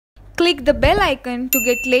Click the bell icon to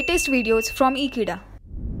get latest videos from Ekeeda.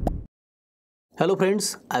 Hello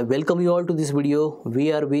friends, I welcome you all to this video.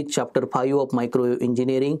 We are with chapter 5 of microwave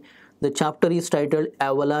engineering. The chapter is titled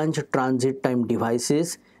Avalanche Transit Time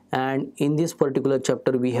Devices, and in this particular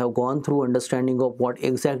chapter we have gone through understanding of what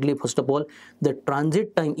exactly first of all the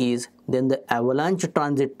transit time is, then the avalanche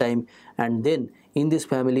transit time, and then in this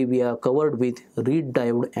family we are covered with reed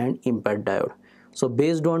diode and impact diode. So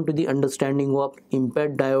based on to the understanding of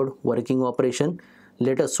impact diode working operation,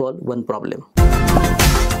 let us solve one problem.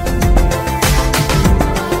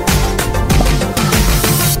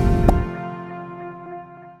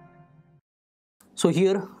 So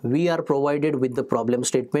here we are provided with the problem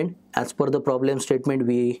statement. As per the problem statement,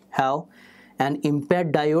 we have an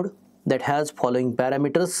impact diode that has following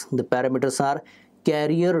parameters. The parameters are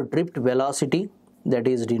carrier drift velocity, that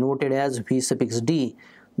is denoted as V suffix d.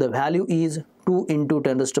 The value is 2 into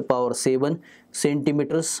 10 raised to power 7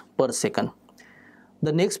 centimeters per second.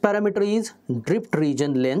 The next parameter is drift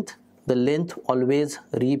region length. The length always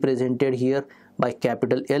represented here by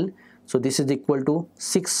capital L. So this is equal to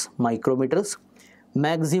 6 micrometers.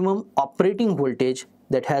 Maximum operating voltage,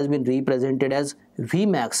 that has been represented as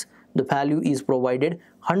Vmax. The value is provided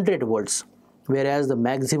 100 volts, whereas the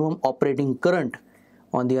maximum operating current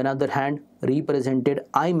on the other hand represented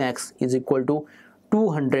Imax is equal to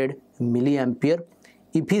 200 milliampere.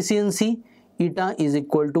 Efficiency eta is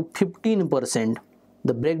equal to 15%.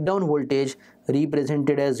 The breakdown voltage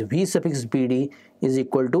represented as V suffix BD is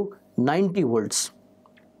equal to 90 volts.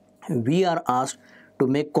 We are asked to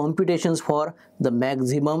make computations for the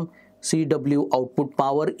maximum CW output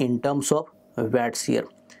power in terms of watts here.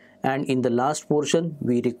 And in the last portion,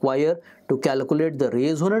 we require to calculate the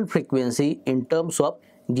resonant frequency in terms of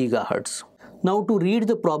gigahertz. Now to read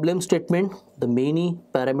the problem statement, the many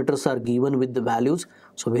parameters are given with the values.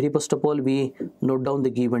 So very first of all, we note down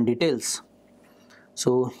the given details.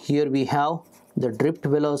 So here we have the drift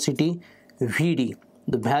velocity Vd.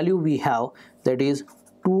 The value we have, that is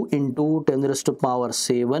 2 into 10 raised to power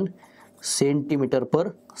 7 centimeter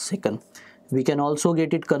per second. We can also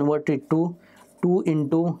get it converted to 2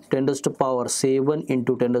 into 10 raised to power 7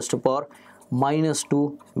 into 10 raised to power minus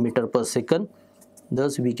 2 meter per second.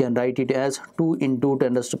 Thus we can write it as 2 into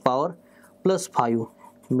 10 raised to power plus 5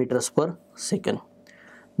 meters per second.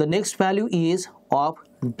 The next value is of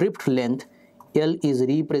drift length. L is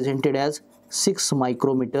represented as 6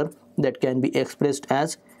 micrometer, that can be expressed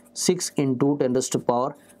as 6 into 10 raised to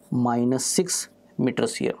power minus 6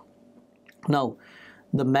 meters here. Now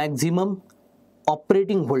the maximum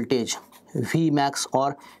operating voltage Vmax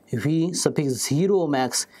or V suffix 0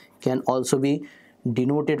 max can also be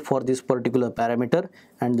denoted for this particular parameter,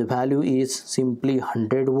 and the value is simply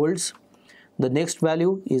 100 volts. The next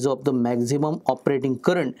value is of the maximum operating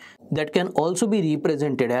current, that can also be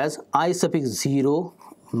represented as I suffix 0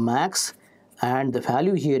 max, and the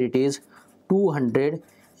value here it is 200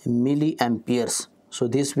 milliamperes. So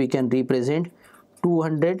this we can represent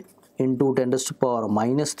 200 into 10 raised to power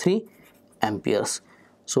minus 3 amperes.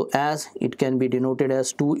 So as it can be denoted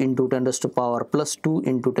as 2 into 10 raised to power plus 2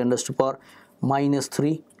 into 10 raised to power minus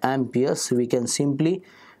 3 amperes, we can simply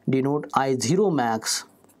denote I0 max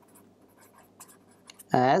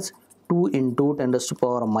as 2 into 10 raised to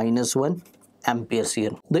power minus 1 amperes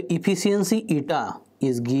here. The efficiency eta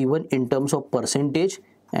is given in terms of percentage,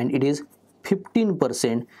 and it is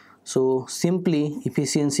 15%. So simply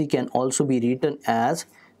efficiency can also be written as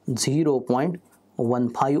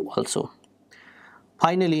 0.15 also.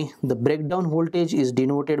 Finally, the breakdown voltage is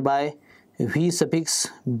denoted by V suffix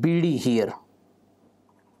BD here.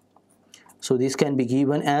 So this can be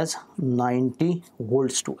given as 90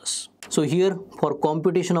 volts to us. So here for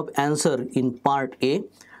computation of answer in part A,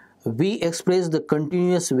 we express the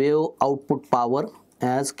continuous wave output power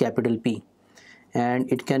as capital P,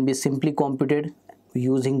 and it can be simply computed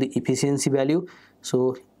using the efficiency value.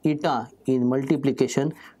 So eta in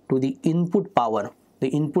multiplication to the input power. The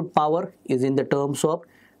input power is in the terms of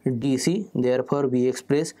DC, therefore we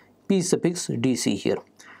express P suffix DC here.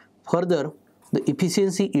 Further, the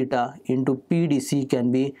efficiency eta into PDC can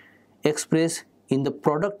be expressed in the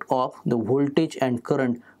product of the voltage and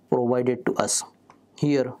current provided to us.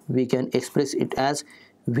 Here we can express it as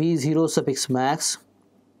V0 suffix max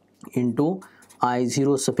into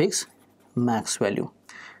I0 suffix max value.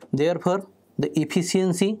 Therefore the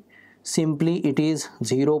efficiency simply it is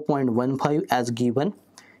 0.15 as given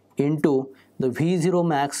into the V0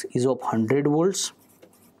 max is of 100 volts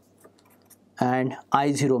and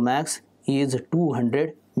I0 max is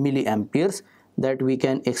 200 milliamperes, that we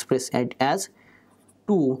can express it as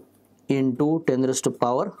 2 into 10 raised to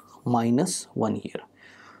power minus 1 here.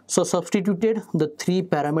 So substituted the 3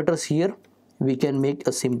 parameters here, we can make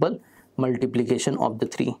a simple multiplication of the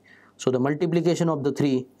 3. So the multiplication of the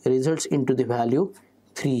 3 results into the value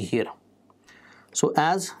 3 here. So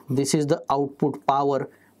as this is the output power,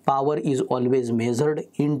 power is always measured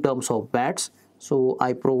in terms of watts. So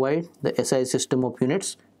I provide the SI system of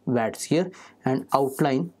units watts here and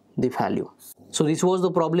outline the value. So this was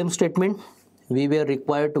the problem statement. We were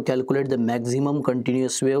required to calculate the maximum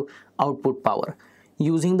continuous wave output power.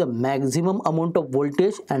 Using the maximum amount of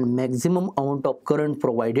voltage and maximum amount of current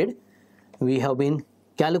provided, we have been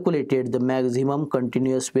calculated the maximum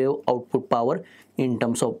continuous wave output power in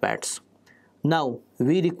terms of watts. Now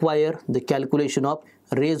we require the calculation of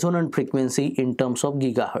resonant frequency in terms of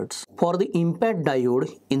gigahertz. For the impact diode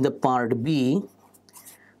in the part B,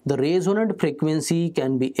 the resonant frequency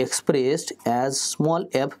can be expressed as small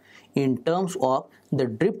f in terms of the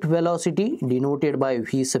drift velocity denoted by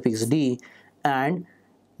V suffix d and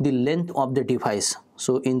the length of the device.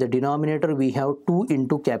 So in the denominator we have 2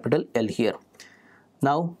 into capital L here.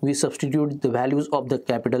 Now we substitute the values of the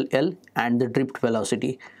capital L and the drift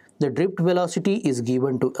velocity. The drift velocity is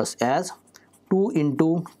given to us as 2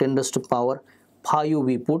 into 10 raised to power 5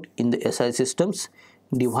 we put in the SI systems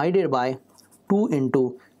divided by 2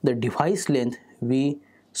 into the device length we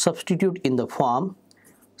substitute in the form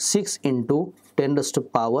 6 into 10 raised to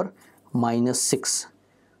power minus 6.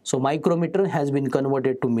 So micrometer has been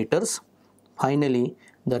converted to meters. Finally,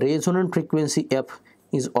 the resonant frequency F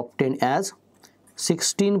is obtained as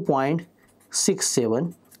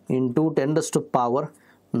 16.67 into 10 raised to power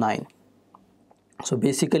 9. So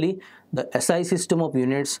basically the SI system of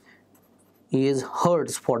units is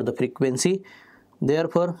hertz for the frequency.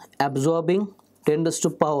 Therefore, absorbing 10 raised to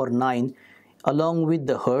power 9 along with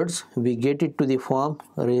the hertz, we get it to the form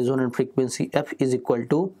resonant frequency F is equal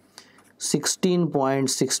to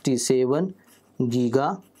 16.67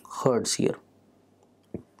 gigahertz here.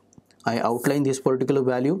 I outline this particular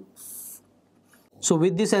value. So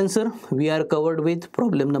with this answer, we are covered with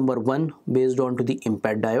problem number 1 based on to the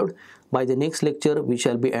impact diode. By the next lecture, we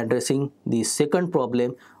shall be addressing the second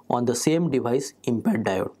problem on the same device, impact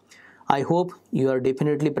diode. I hope you are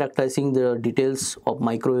definitely practicing the details of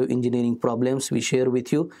microwave engineering problems we share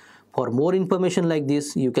with you. For more information like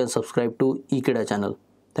this, you can subscribe to Ekeeda channel.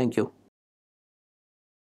 Thank you.